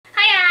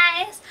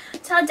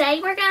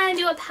today we're going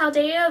to do a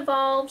Paldea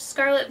Evolved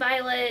Scarlet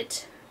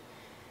Violet,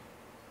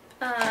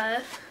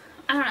 I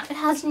don't know, it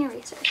has an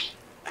eraser.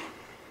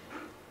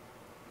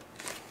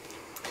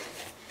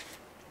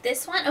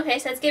 This one, okay,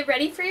 says get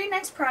ready for your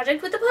next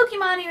project with the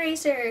Pokemon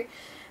eraser.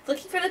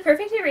 Looking for the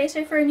perfect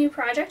eraser for a new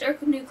project or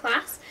new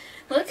class?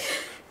 Look,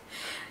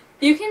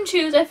 you can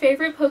choose a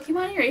favorite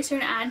Pokemon eraser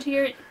and add to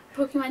your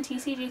Pokemon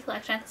TCG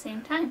collection at the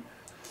same time.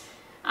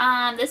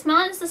 This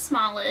one is the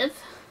Smoliv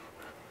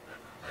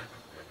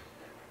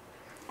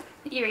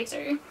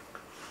eraser.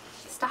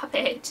 Stop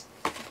it.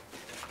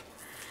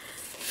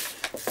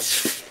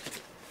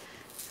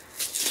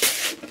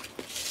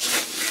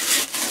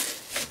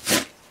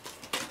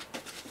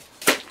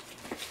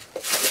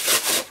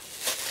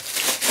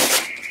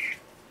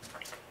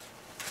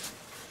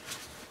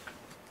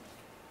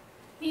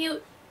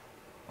 Mute.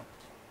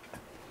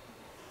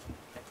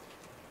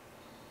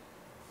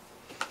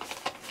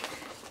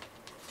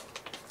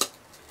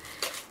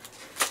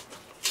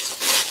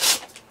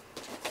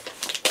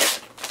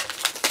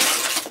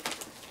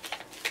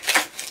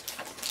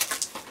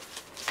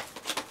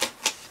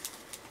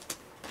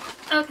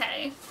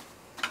 Okay.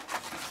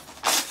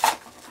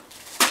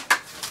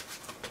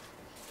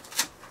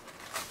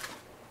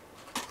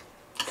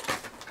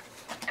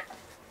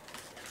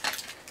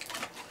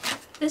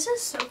 This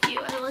is so cute.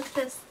 I like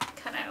this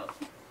cutout.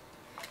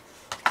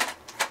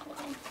 Oh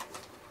well.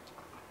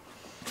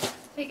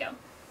 There you go.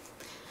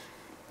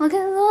 Look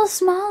at the little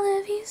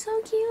Smoliv. He's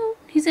so cute.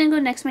 He's gonna go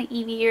next to my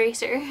Eevee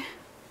eraser.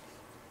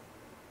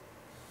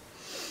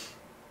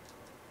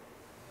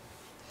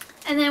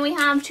 And then we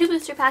have 2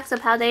 booster packs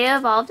of Paldea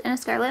Evolved and a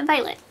Scarlet and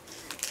Violet.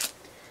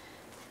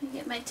 Let me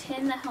get my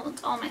tin that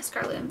holds all my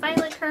Scarlet and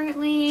Violet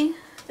currently.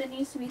 That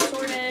needs to be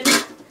sorted.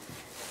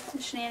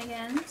 The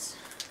shenanigans.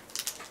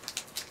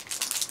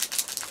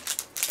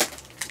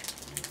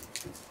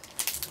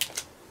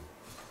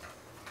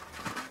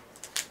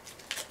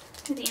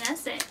 Athena,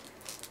 sit.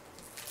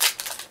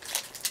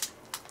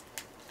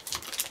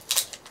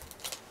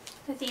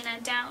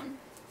 Athena, down.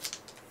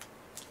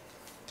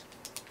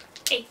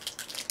 Hey,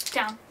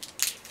 down.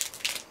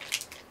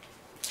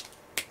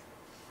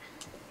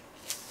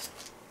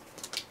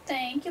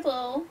 Thank you,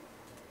 Lil.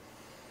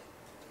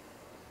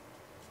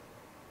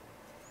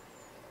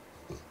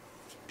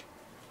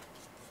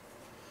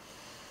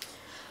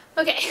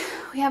 Okay,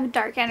 we have a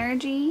Dark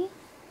Energy.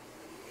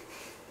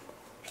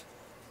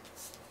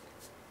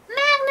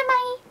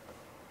 Magnemite.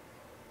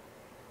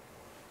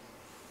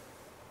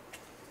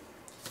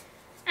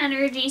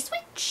 Energy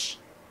Switch.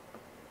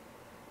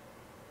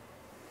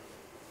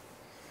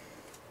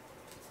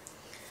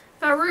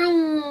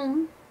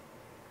 Varoom.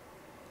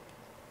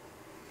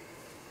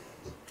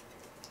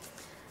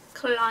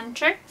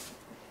 Launcher,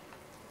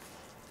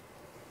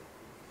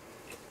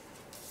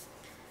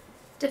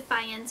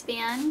 Defiance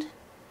Band,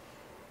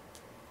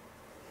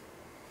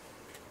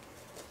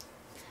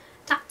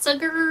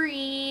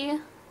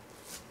 Tatsuguri,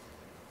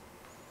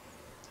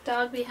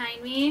 dog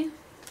behind me,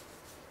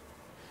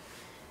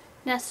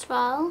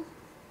 Nestball,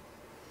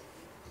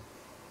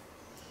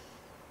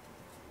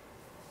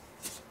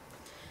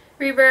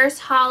 Reverse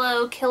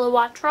Hollow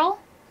Kilowattrel,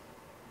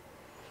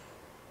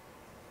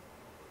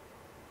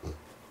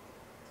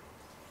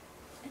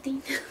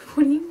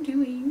 what are you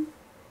doing?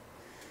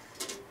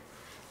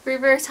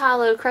 Reverse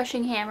Hollow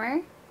Crushing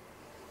Hammer.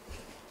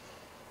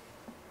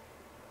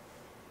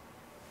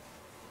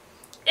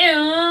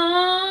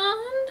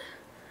 And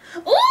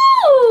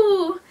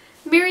ooh!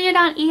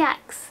 Myriadon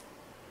EX.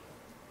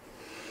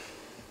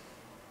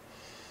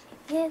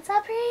 It's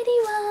a pretty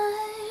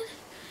one.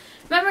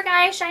 Remember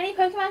guys, shiny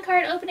Pokemon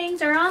card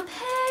openings are on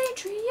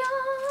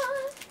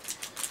Patreon.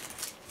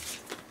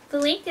 The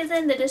link is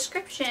in the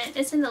description.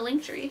 It's in the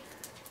link tree.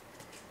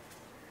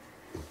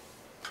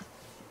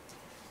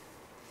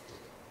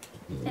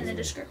 In the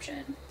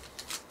description.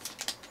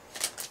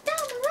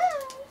 Down below.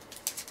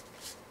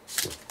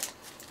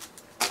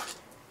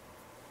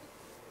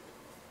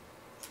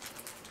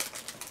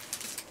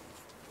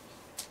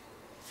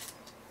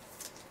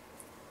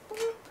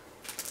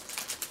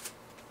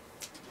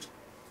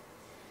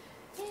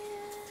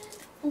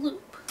 And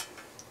loop.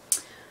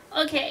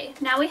 Okay,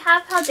 now we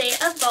have Paldea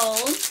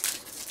Evolved.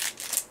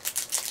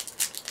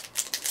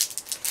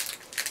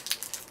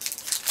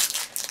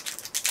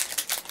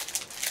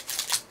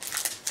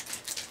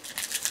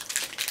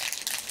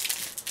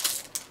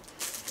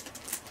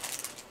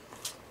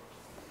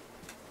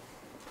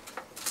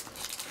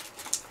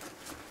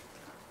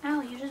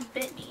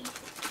 Bit me.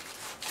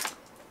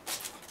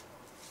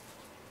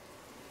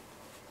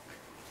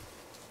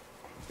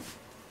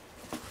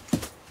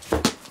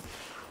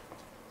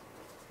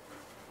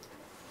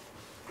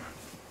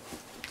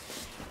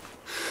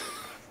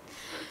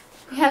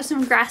 We have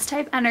some grass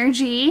type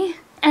energy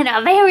and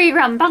a very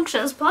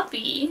rambunctious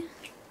puppy.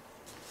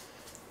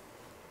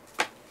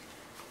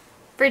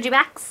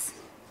 Frigibax.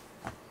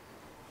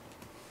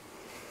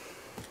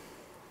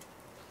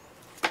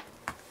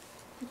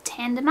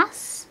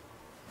 Tandemus.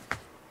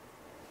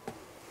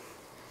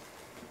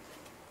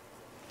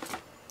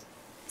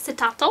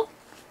 Citato.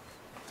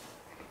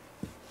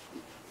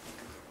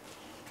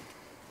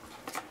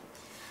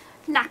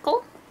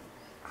 Knuckle,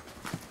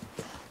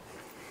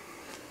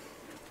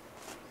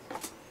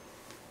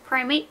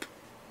 Primate,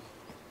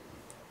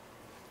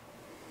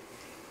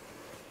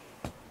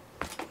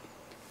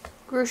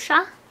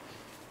 Grusha,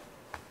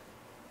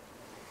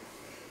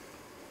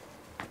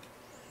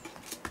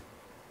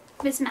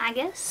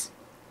 Bismagus,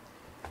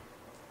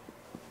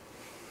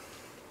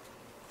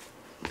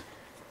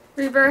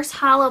 Reverse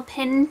Hollow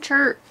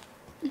Pincurchin,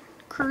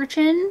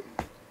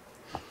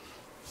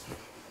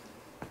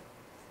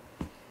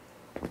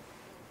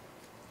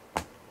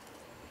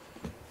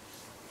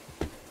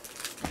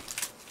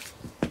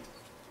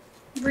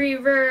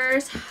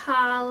 Reverse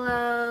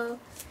Hollow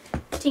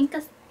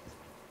Tinka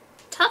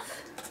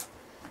Tough.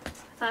 I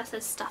thought it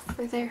said stuff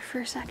for there for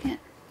a second.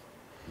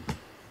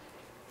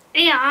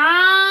 And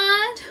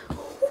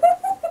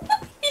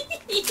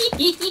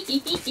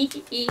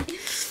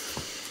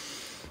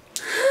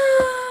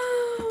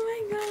oh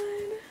my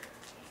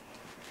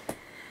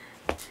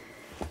god.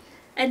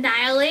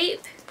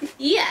 Annihilate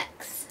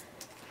EX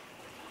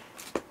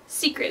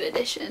Secret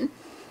Edition.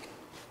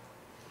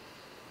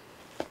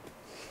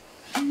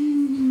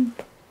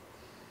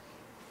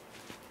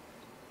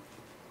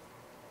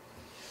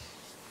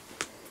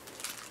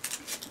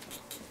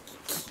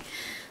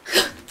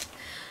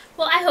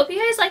 Well, I hope you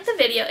guys liked the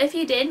video. If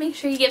you did, make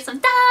sure you give some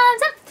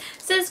thumbs up.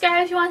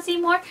 Subscribe if you want to see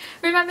more.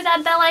 Remember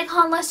that bell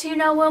icon lets you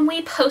know when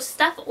we post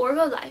stuff or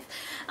go live.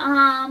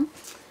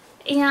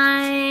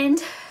 And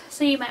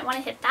so you might want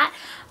to hit that.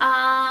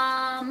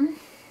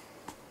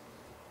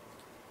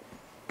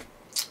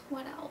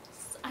 What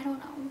else? I don't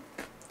know.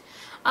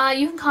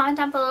 You can comment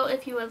down below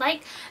if you would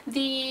like.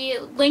 The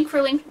link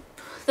for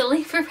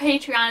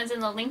Patreon is in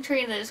the link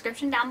tree in the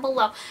description down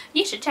below.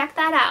 You should check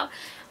that out.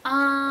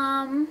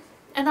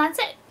 And that's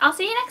it. I'll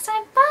see you next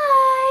time.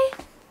 Bye!